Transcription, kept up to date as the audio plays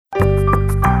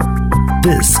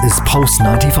This is Pulse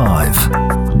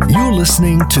 95. You're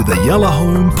listening to the Yellow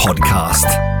Home Podcast.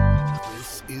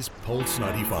 This is Pulse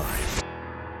 95.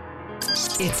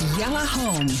 It's Yellow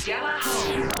Home.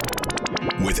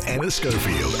 With Anna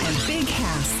Schofield. And Big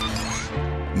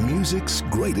House. Music's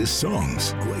greatest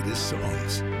songs.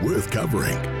 Worth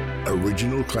covering.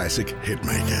 Original classic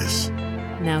hitmakers.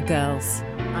 Now, girls,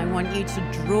 I want you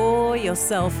to draw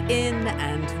yourself in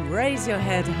and raise your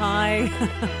head high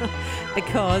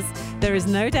because there is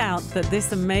no doubt that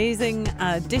this amazing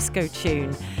disco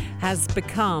tune has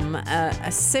become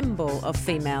a symbol of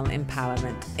female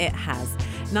empowerment. It has.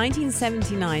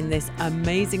 1979, this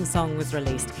amazing song was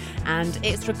released, and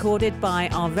it's recorded by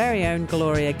our very own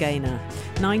Gloria Gaynor.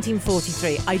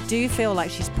 1943, I do feel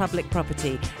like she's public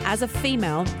property. As a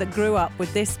female that grew up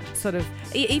with this sort of,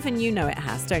 even you know it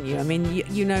has, don't you? I mean,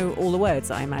 you know all the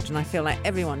words, I imagine. I feel like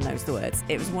everyone knows the words.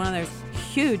 It was one of those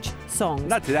huge songs.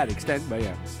 Not to that extent, but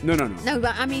yeah. No. No,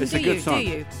 but I mean, it's do a good song.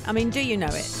 you? I mean, do you know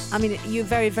it? I mean, you're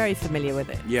very, very familiar with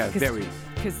it. Yeah, very.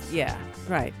 Because, yeah,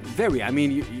 right. Very. I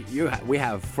mean, we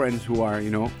have friends who are,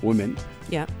 women.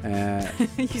 Yeah.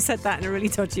 You said that in a really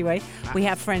dodgy way. We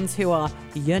have friends who are,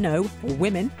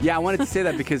 women. Yeah, I wanted to say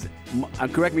that because,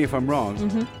 correct me if I'm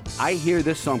wrong, I hear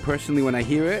this song personally when I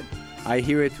hear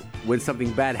it when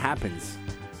something bad happens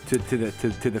to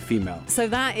the female. So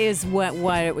that is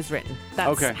where it was written.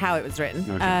 That's how it was written.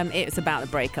 Okay. It's about a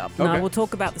breakup. Now, we'll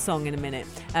talk about the song in a minute.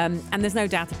 And there's no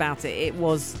doubt about it. It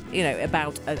was,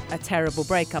 about a terrible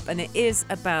breakup. And it is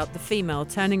about the female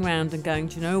turning around and going,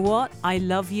 do you know what? I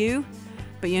love you,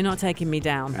 but you're not taking me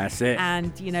down. That's it.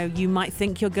 And, you might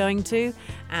think you're going to.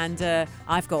 And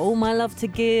I've got all my love to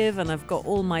give. And I've got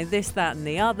all my this, that, and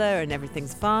the other. And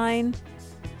everything's fine.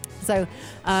 So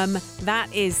that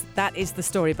is the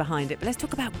story behind it. But let's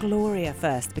talk about Gloria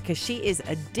first, because she is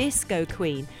a disco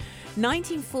queen.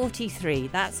 1943,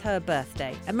 that's her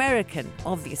birthday. American,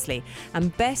 obviously,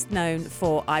 and best known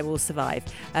for I Will Survive.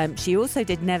 She also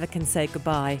did Never Can Say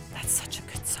Goodbye. That's such a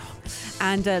good song.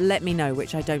 And Let Me Know,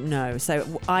 which I don't know.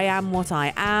 So I Am What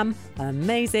I Am,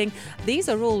 amazing. These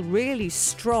are all really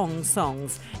strong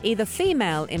songs, either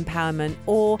female empowerment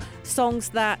or songs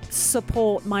that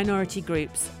support minority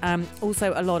groups.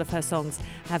 Also, a lot of her songs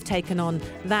have taken on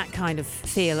that kind of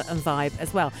feel and vibe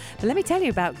as well. But let me tell you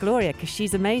about Gloria, because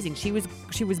she's amazing. She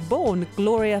was born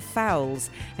Gloria Fowles,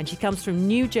 and she comes from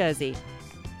New Jersey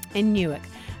in Newark.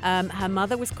 Her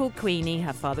mother was called Queenie,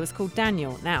 her father was called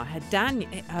Daniel. Now,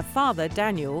 her father,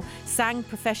 Daniel, sang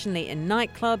professionally in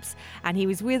nightclubs, and he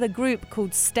was with a group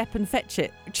called Step and Fetch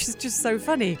It, which is just so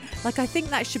funny. Like, I think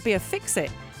that should be a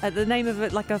Fix-It, the name of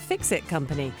it, like a Fix-It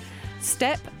company.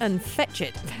 Step and Fetch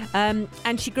It.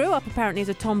 And she grew up apparently as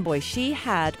a tomboy. She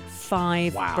had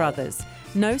 5 brothers.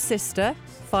 No sister,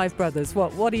 5 brothers.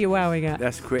 What are you wowing at?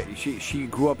 That's great. She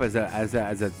grew up as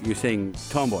a you're saying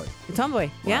tomboy. A tomboy,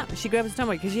 wow. Yeah. She grew up as a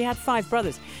tomboy because she had 5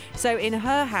 brothers. So in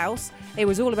her house, it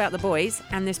was all about the boys,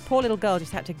 and this poor little girl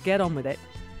just had to get on with it.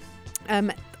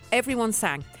 Everyone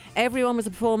sang. Everyone was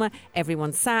a performer.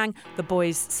 Everyone sang. The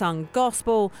boys sung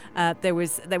gospel. There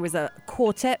was a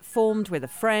quartet formed with a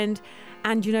friend.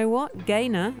 And you know what?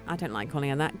 Gaynor, I don't like calling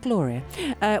her that, Gloria,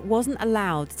 wasn't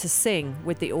allowed to sing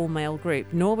with the all-male group,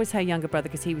 nor was her younger brother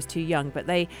because he was too young. But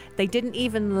they didn't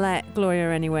even let Gloria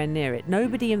anywhere near it.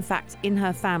 Nobody, in fact, in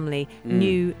her family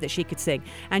knew that she could sing.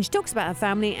 And she talks about her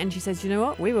family, and she says, you know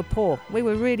what? We were poor. We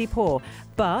were really poor.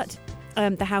 But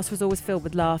the house was always filled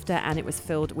with laughter, and it was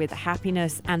filled with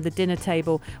happiness, and the dinner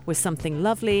table was something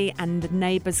lovely, and the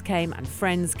neighbours came and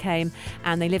friends came,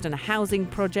 and they lived on a housing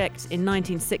project in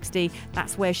 1960.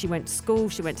 That's where she went to school.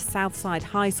 She went to Southside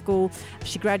High School.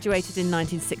 She graduated in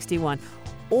 1961.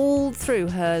 All through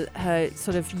her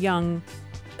sort of young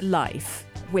life,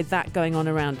 with that going on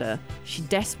around her, she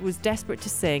was desperate to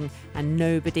sing, and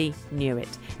nobody knew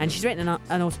it. And she's written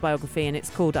an autobiography, and it's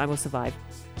called I Will Survive.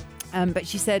 But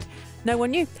she said no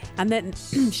one knew. And then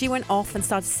she went off and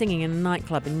started singing in a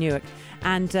nightclub in Newark.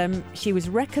 And she was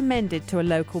recommended to a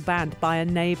local band by a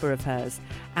neighbour of hers.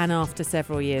 And after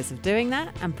several years of doing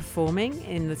that and performing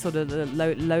in the sort of the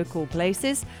local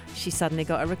places, she suddenly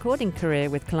got a recording career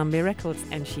with Columbia Records,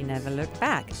 and she never looked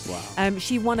back. Wow.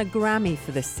 She won a Grammy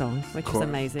for this song, which is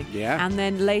amazing. Yeah. And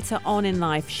then later on in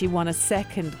life, she won a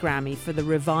second Grammy for the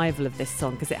revival of this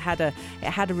song, because it had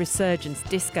a resurgence.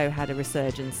 Disco had a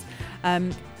resurgence.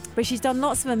 But she's done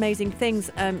lots of amazing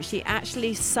things. She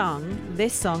actually sung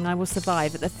this song, I Will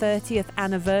Survive, at the 30th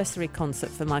anniversary concert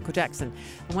for Michael Jackson.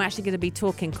 And we're actually going to be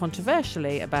talking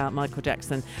controversially about Michael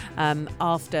Jackson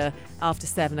after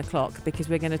 7 o'clock, because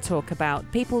we're going to talk about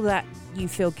people that you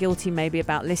feel guilty maybe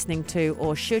about listening to,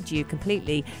 or should you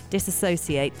completely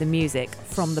disassociate the music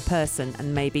from the person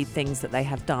and maybe things that they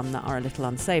have done that are a little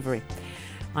unsavoury.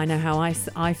 I know how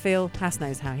I feel. Hass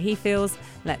knows how he feels.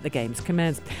 Let the games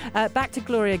commence. Back to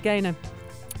Gloria Gaynor.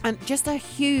 Just a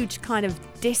huge kind of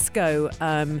disco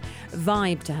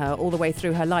vibe to her all the way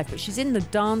through her life. But she's in the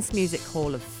Dance Music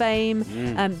Hall of Fame.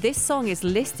 This song is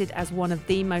listed as one of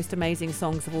the most amazing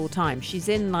songs of all time. She's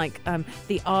in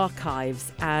the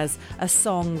archives as a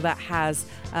song that has...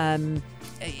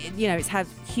 it's had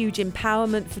huge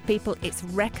empowerment for people. It's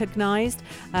recognised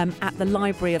at the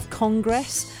Library of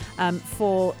Congress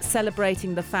for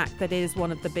celebrating the fact that it is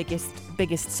one of the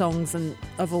biggest songs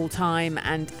of all time,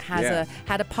 and has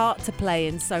had a part to play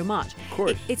in so much. Of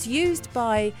course. It's used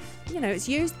by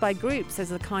groups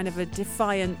as a kind of a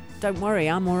defiant, don't worry,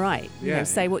 I'm all right.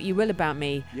 Say what you will about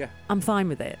me. Yeah. I'm fine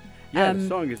with it. Yeah, the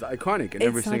song is iconic in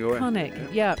every single way. It's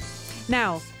iconic, yeah.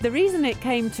 Now, the reason it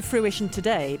came to fruition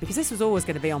today, because this was always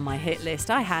going to be on my hit list,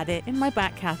 I had it in my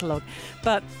back catalogue,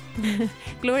 but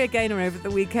Gloria Gaynor over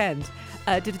the weekend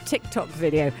did a TikTok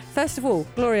video. First of all,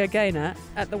 Gloria Gaynor,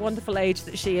 at the wonderful age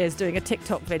that she is, doing a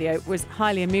TikTok video was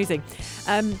highly amusing.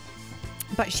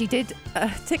 But she did a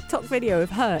TikTok video of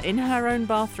her in her own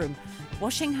bathroom,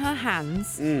 washing her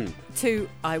hands to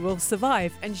I Will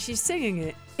Survive, and she's singing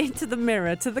it into the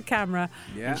mirror to the camera,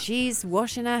 and she's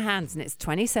washing her hands, and it's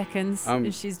 20 seconds,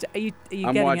 and she's are you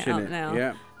I'm getting watching it out now?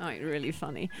 Yeah. Oh, it's really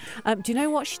funny. Do you know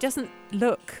what? She doesn't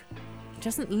look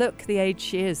the age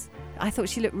she is. I thought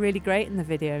she looked really great in the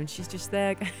video, and she's just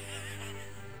there.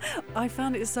 I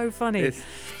found it so funny.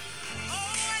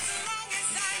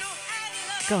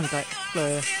 Go on,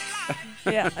 Gloria.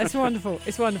 Yeah, it's wonderful.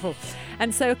 It's wonderful.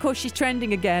 And so, of course, she's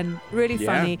trending again. Really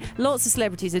funny. Lots of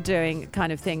celebrities are doing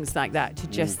kind of things like that to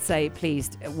just say, please,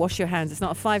 wash your hands. It's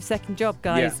not a 5-second job,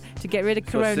 guys, to get rid of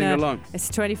corona. Sing along. It's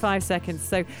 25 seconds.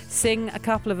 So sing a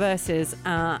couple of verses.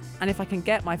 And if I can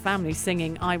get my family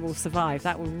singing I Will Survive,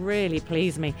 that will really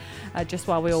please me, just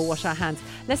while we all wash our hands.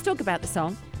 Let's talk about the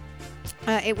song.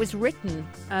 It was written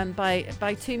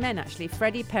by two men, actually,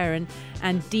 Freddie Perrin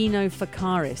and Dino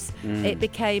Fakaris. It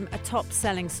became a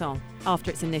top-selling song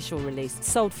after its initial release. It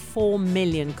sold 4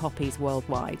 million copies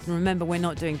worldwide. And remember, we're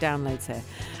not doing downloads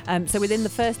here. So within the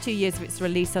first 2 years of its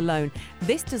release alone,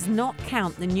 this does not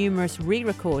count the numerous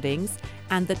re-recordings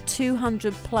and the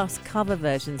 200-plus cover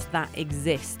versions that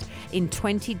exist in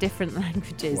 20 different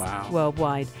languages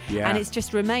worldwide. Yeah. And it's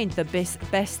just remained the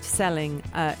best-selling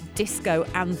disco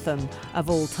anthem of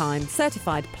all time.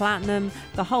 Certified platinum,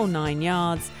 the whole 9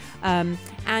 yards.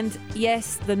 And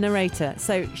yes, the narrator.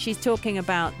 So she's talking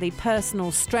about the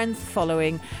personal strength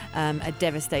following a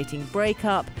devastating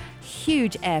breakup.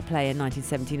 Huge airplay in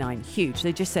 1979. Huge.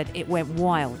 They just said it went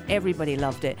wild. Everybody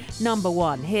loved it. Number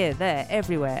one, here, there,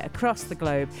 everywhere, across the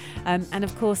globe. And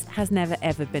of course, has never,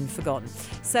 ever been forgotten.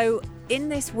 So in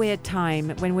this weird time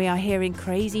when we are hearing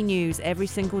crazy news every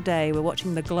single day, we're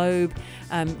watching the globe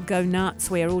go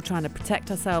nuts. We are all trying to protect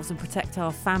ourselves and protect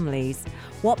our families.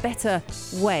 What better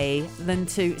way than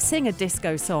to sing a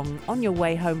disco song on your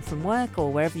way home from work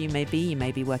or wherever you may be? You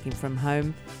may be working from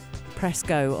home. Press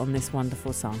go on this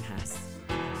wonderful song, Hass.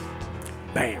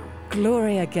 Bam!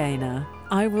 Gloria Gaynor,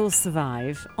 I Will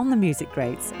Survive, on the Music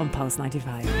Greats on Pulse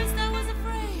 95. First I was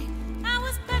afraid, I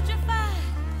was petrified.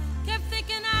 Kept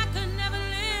thinking I could never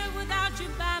live without you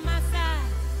by my side.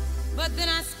 But then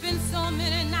I spent so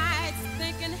many nights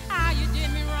thinking how you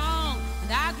did me wrong.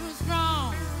 And I grew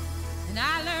strong, and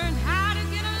I learned how to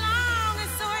get along.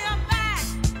 And so you're back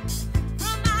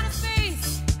from outer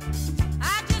space.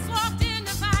 I just walked in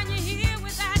to find you here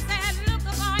with that sad look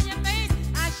upon your face.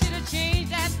 I should have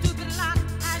changed that stupid lock.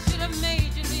 I should have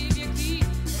made you leave your key.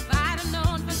 If I'd have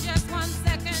known for just 1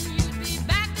 second you'd be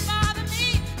back to bother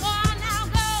me. Oh, now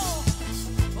go,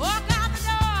 walk out the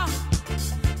door.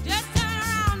 Just turn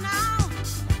around now,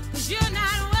 'cause you're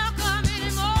not welcome.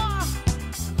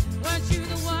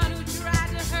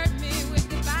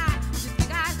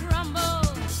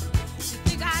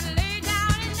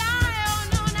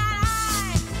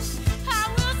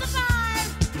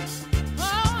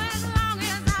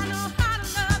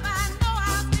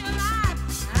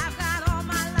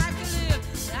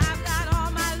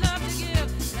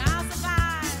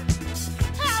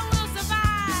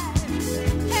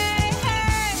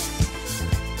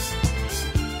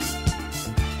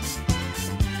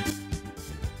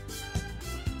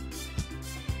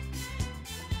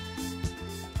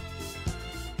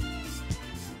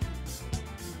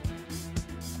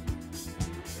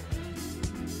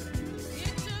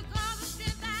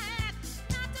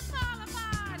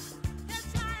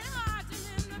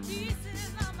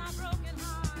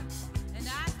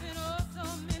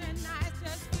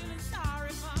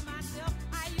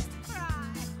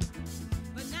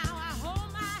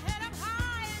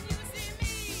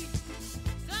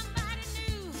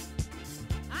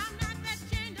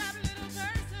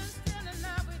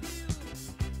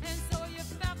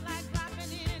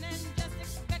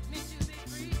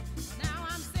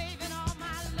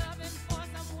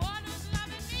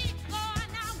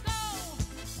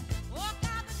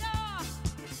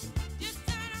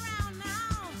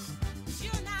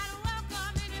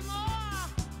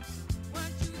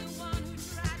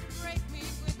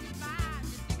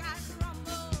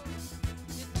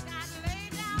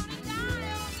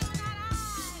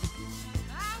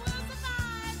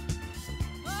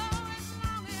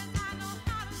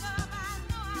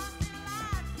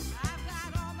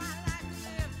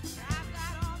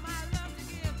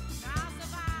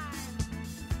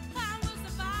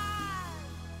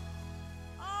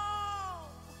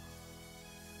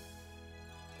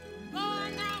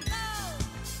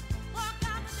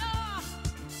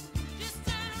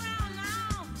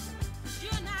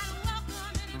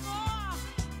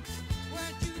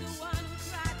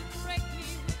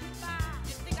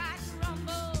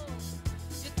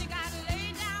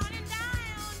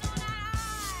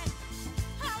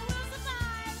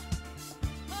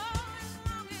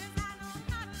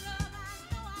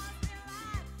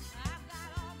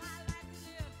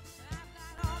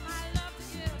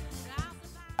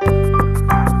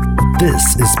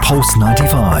 This is Pulse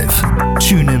 95.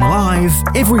 Tune in live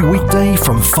every weekday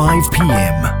from 5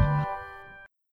 p.m.